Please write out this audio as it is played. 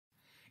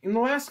In the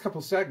last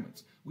couple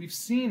segments, we've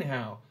seen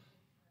how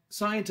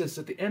scientists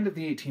at the end of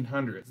the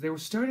 1800s, they were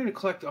starting to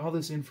collect all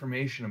this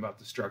information about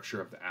the structure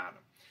of the atom.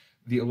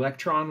 The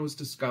electron was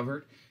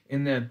discovered,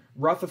 and then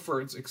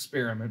Rutherford's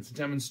experiments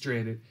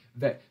demonstrated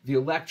that the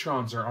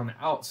electrons are on the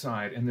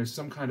outside and there's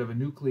some kind of a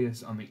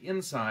nucleus on the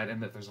inside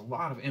and that there's a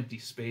lot of empty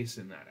space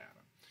in that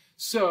atom.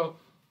 So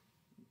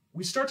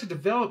we start to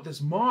develop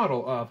this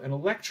model of an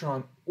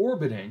electron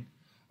orbiting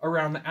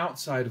around the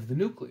outside of the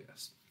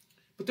nucleus.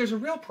 But there's a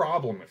real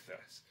problem with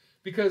this,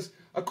 because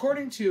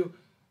according to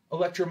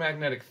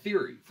electromagnetic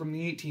theory from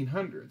the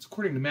 1800s,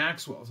 according to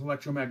Maxwell's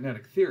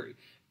electromagnetic theory,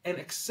 an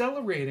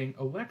accelerating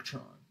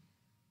electron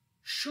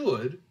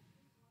should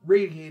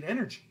radiate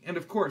energy. And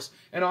of course,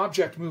 an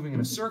object moving in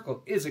a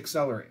circle is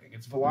accelerating.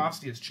 Its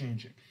velocity is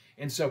changing.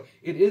 And so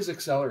it is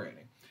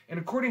accelerating. And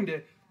according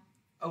to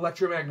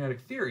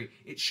electromagnetic theory,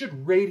 it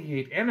should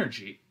radiate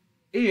energy,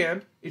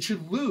 and it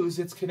should lose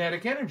its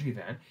kinetic energy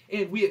then,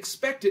 and we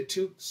expect it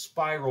to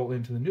spiral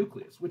into the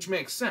nucleus, which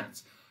makes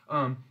sense.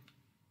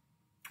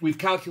 We've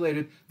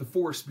calculated the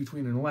force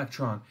between an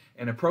electron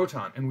and a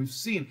proton, and we've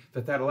seen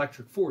that that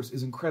electric force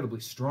is incredibly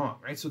strong,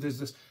 right? So there's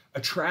this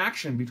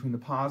attraction between the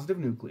positive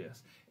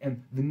nucleus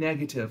and the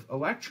negative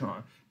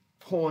electron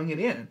pulling it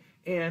in,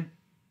 and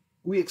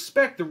we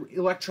expect the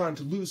electron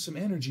to lose some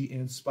energy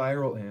and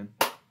spiral in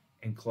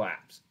and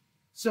collapse.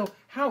 So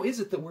how is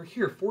it that we're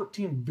here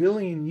 14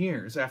 billion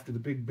years after the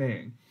Big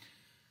Bang?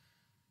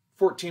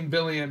 14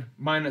 billion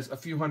minus a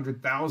few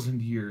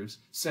 100,000 years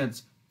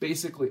since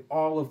basically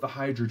all of the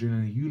hydrogen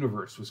in the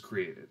universe was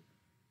created.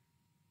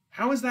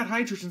 How is that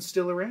hydrogen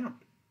still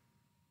around?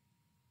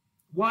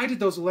 Why did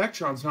those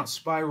electrons not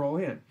spiral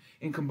in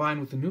and combine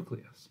with the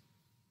nucleus?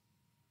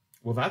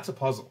 Well, that's a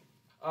puzzle.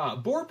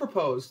 Bohr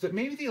proposed that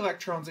maybe the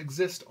electrons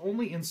exist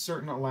only in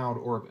certain allowed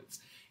orbits,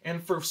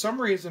 and for some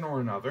reason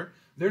or another,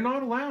 they're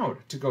not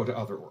allowed to go to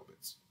other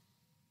orbits.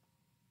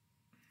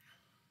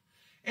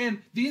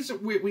 And these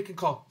we can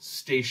call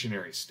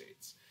stationary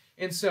states.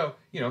 And so,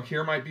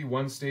 here might be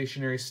one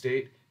stationary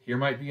state, here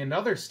might be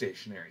another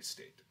stationary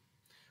state.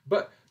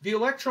 But the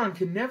electron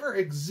can never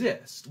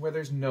exist where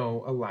there's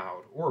no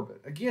allowed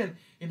orbit. Again,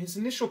 in his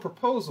initial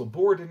proposal,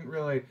 Bohr didn't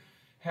really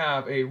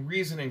have a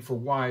reasoning for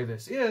why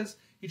this is.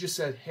 He just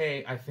said,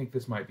 hey, I think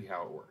this might be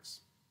how it works.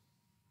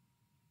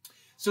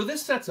 So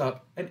this sets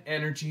up an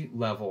energy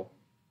level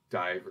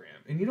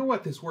diagram. And you know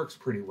what? This works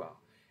pretty well.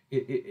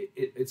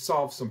 It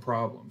solves some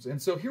problems.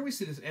 And so here we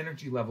see this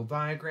energy level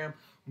diagram,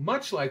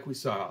 much like we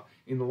saw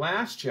in the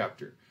last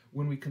chapter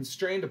when we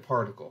constrained a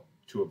particle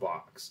to a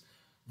box.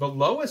 The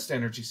lowest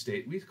energy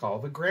state we call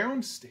the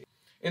ground state.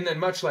 And then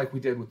much like we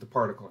did with the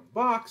particle in the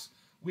box,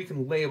 we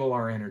can label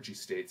our energy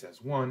states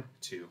as 1,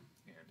 2,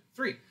 and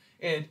 3.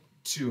 And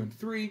 2 and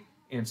 3,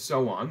 and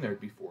so on,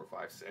 there'd be 4,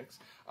 5, 6.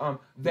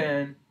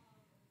 Then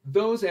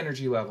those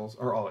energy levels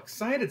are all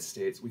excited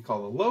states. We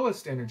call the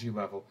lowest energy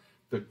level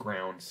the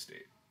ground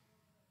state.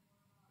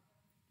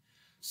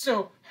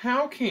 So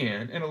how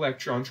can an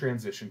electron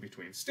transition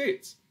between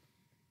states?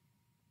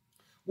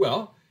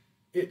 Well,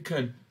 it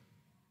can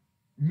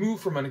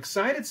move from an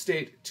excited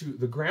state to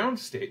the ground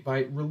state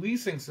by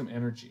releasing some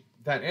energy.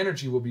 That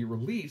energy will be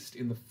released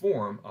in the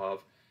form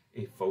of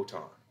a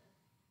photon.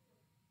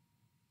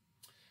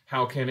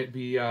 How can it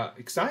be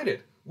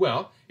excited?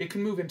 Well, it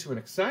can move into an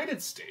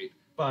excited state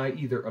by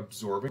either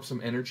absorbing some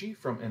energy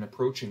from an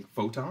approaching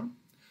photon,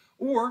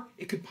 or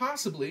it could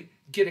possibly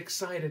get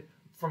excited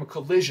from a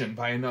collision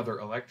by another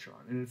electron.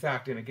 And in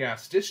fact, in a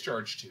gas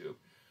discharge tube,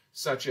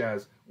 such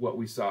as what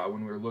we saw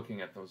when we were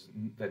looking at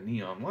the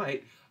neon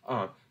light,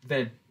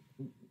 then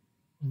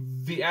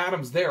the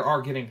atoms there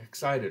are getting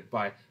excited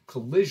by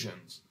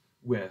collisions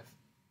with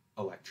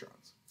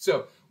electrons.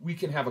 So we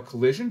can have a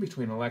collision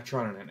between an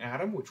electron and an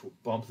atom, which will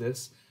bump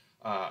this,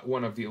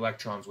 one of the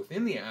electrons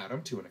within the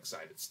atom, to an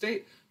excited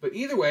state. But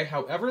either way,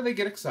 however they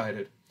get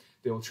excited,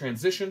 they will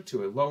transition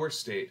to a lower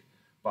state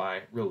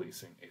by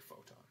releasing a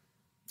photon.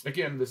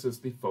 Again, this is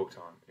the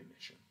photon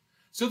emission.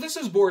 So this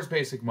is Bohr's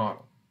basic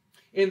model,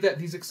 in that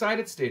these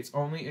excited states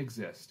only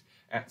exist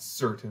at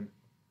certain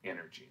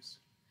energies.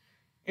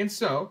 And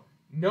so,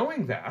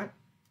 knowing that,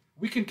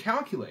 we can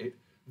calculate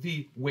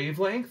the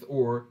wavelength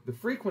or the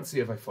frequency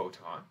of a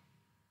photon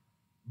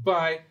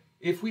by,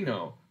 if we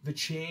know, the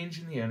change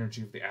in the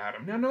energy of the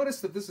atom. Now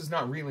notice that this is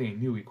not really a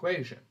new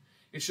equation.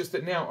 It's just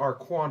that now our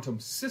quantum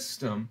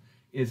system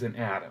is an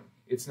atom.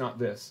 It's not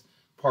this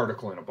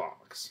particle in a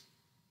box.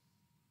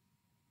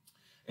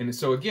 And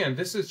so again,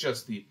 this is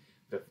just the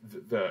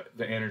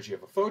energy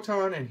of a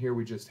photon, and here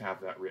we just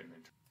have that written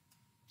in.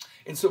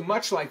 And so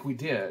much like we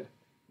did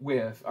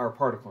with our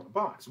particle in a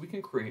box, we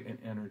can create an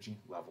energy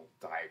level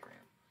diagram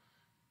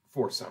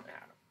for some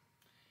atom.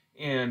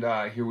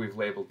 And here we've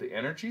labeled the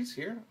energies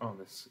here on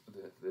this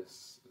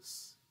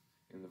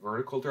in the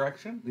vertical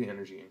direction, the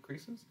energy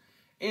increases.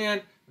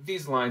 And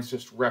these lines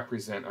just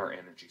represent our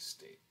energy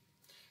state.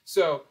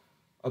 So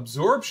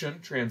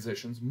absorption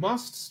transitions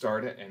must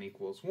start at n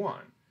equals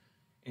 1.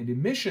 And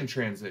emission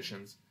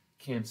transitions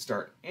can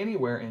start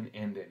anywhere and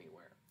end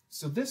anywhere.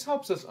 So this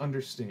helps us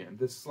understand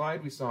this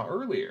slide we saw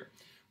earlier,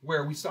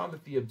 where we saw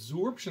that the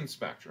absorption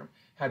spectrum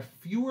had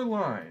fewer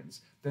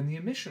lines than the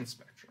emission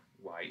spectrum.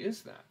 Why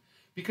is that?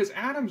 Because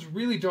atoms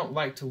really don't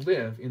like to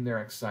live in their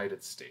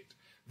excited state.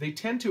 They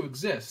tend to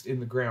exist in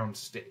the ground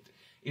state.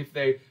 If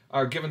they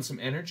are given some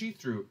energy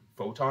through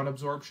photon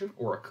absorption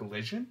or a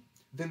collision,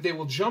 then they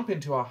will jump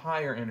into a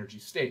higher energy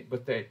state,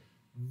 but they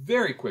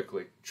very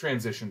quickly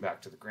transition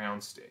back to the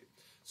ground state.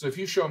 So if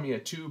you show me a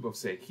tube of,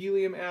 say,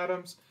 helium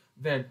atoms,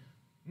 then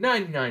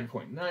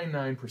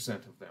 99.99%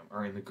 of them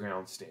are in the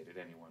ground state at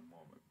any one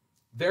moment.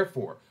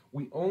 Therefore,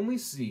 we only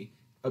see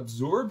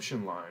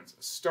absorption lines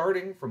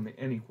starting from the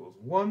n equals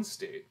 1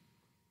 state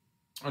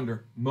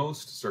under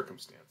most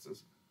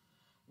circumstances.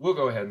 We'll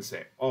go ahead and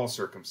say all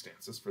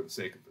circumstances for the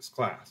sake of this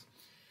class.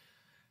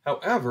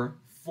 However,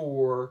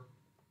 for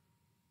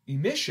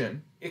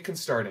emission, it can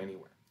start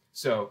anywhere.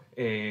 So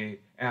an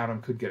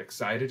atom could get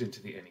excited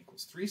into the n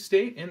equals 3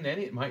 state, and then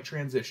it might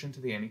transition to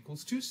the n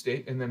equals 2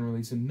 state and then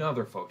release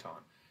another photon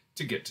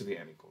to get to the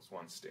n equals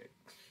 1 state.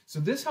 So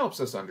this helps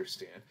us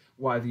understand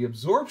why the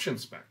absorption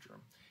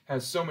spectrum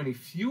has so many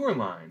fewer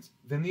lines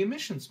than the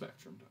emission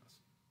spectrum does.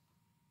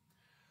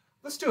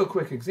 Let's do a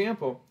quick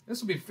example.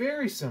 This will be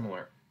very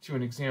similar to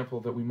an example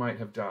that we might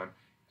have done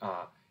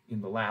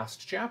in the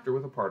last chapter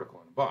with a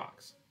particle in a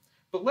box.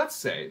 But let's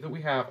say that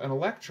we have an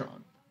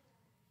electron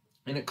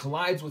and it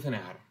collides with an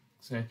atom.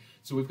 Okay?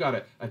 So we've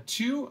got a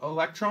 2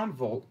 electron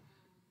volt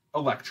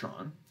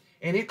electron,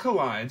 and it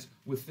collides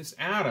with this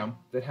atom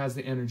that has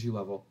the energy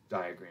level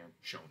diagram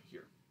shown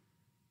here.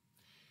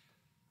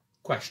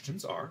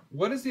 Questions are,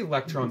 what is the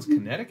electron's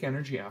kinetic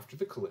energy after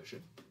the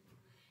collision?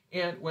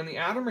 And when the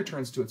atom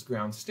returns to its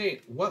ground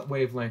state, what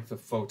wavelength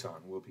of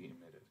photon will be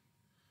emitted?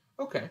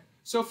 Okay,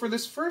 so for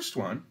this first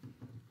one,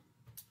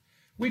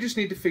 we just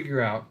need to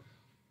figure out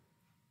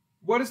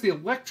what is the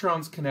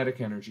electron's kinetic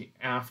energy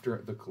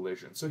after the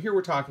collision. So here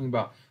we're talking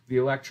about the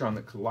electron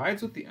that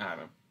collides with the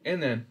atom,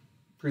 and then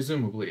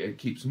presumably it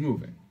keeps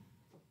moving.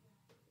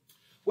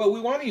 Well, we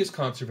want to use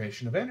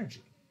conservation of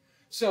energy.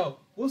 So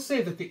we'll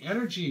say that the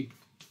energy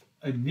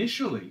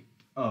initially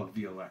of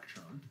the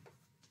electron,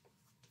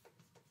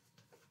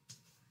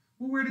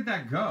 well, where did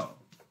that go?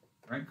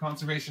 Right?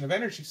 Conservation of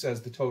energy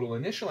says the total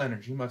initial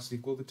energy must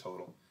equal the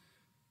total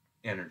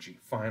energy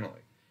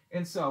finally.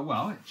 And so,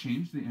 well, it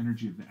changed the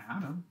energy of the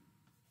atom.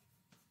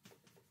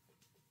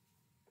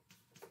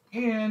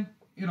 And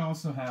it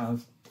also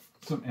has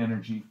some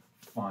energy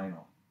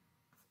final.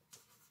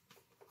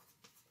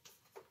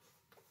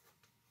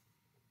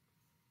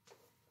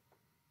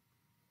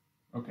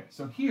 Okay,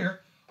 so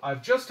here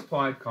I've just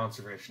applied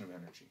conservation of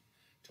energy.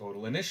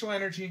 Total initial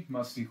energy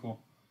must equal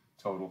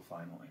total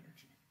final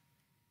energy.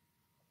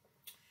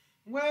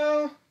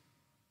 Well,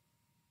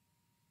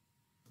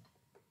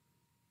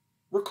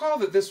 recall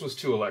that this was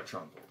 2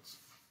 electron volts.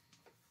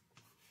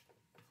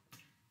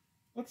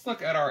 Let's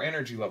look at our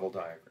energy level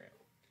diagram.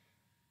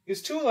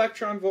 Is 2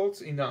 electron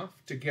volts enough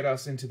to get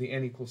us into the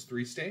n equals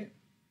 3 state?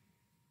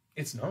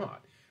 It's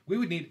not. We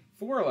would need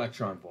 4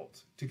 electron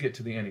volts to get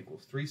to the n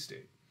equals 3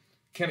 state.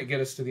 Can it get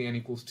us to the n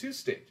equals 2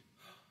 state?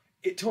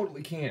 It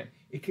totally can.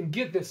 It can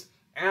get this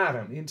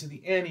atom into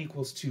the n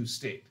equals 2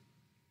 state.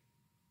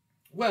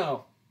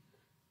 Well,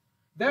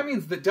 that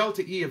means that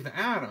delta E of the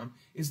atom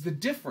is the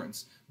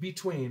difference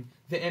between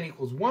the n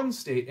equals 1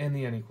 state and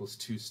the n equals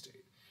 2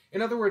 state.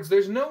 In other words,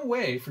 there's no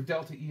way for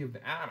delta E of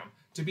the atom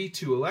to be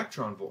 2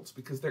 electron volts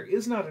because there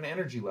is not an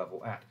energy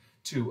level at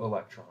 2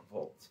 electron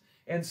volts.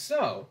 And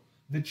so,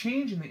 the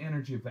change in the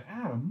energy of the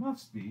atom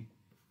must be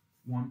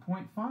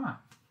 1.5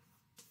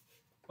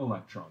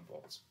 electron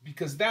volts,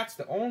 because that's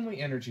the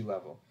only energy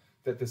level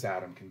that this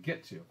atom can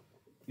get to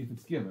if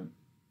it's given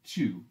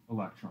 2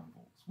 electron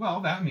volts. Well,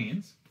 that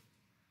means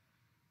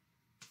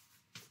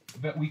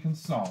that we can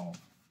solve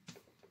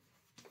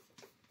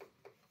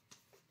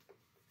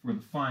for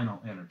the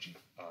final energy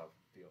of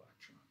the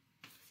electron.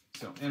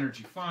 So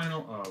energy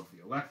final of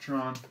the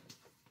electron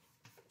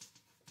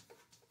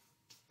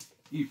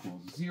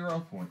equals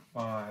 0.5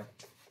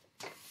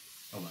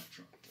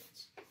 electron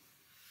volts.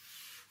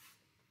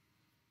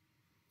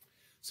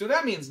 So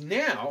that means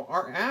now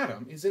our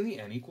atom is in the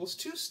n equals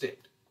 2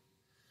 state.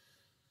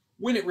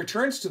 When it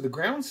returns to the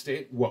ground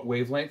state, what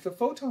wavelength of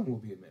photon will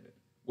be emitted?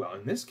 Well,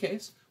 in this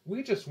case,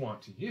 we just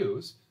want to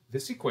use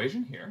this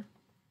equation here,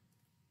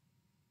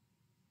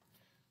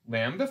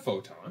 lambda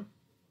photon,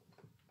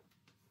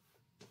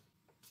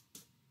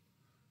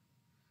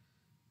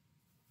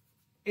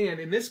 and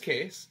in this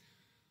case,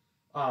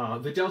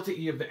 the delta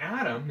E of the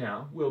atom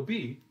now will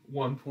be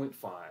 1.5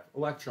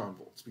 electron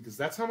volts, because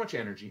that's how much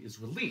energy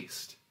is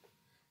released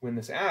when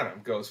this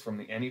atom goes from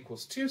the n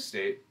equals 2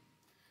 state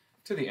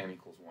to the n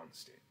equals 1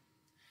 state.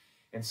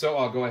 And so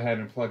I'll go ahead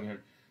and plug in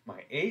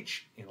my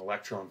H in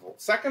electron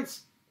volt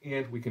seconds,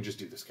 and we can just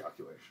do this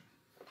calculation.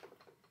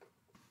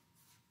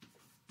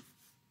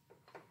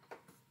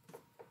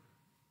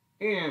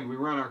 And we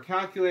run our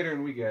calculator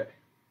and we get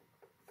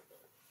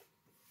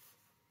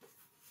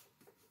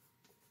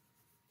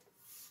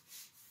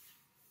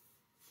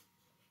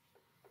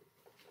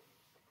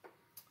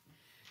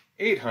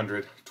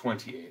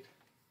 828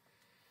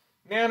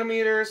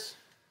 nanometers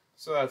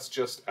So that's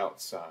just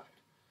outside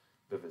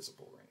the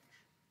visible range.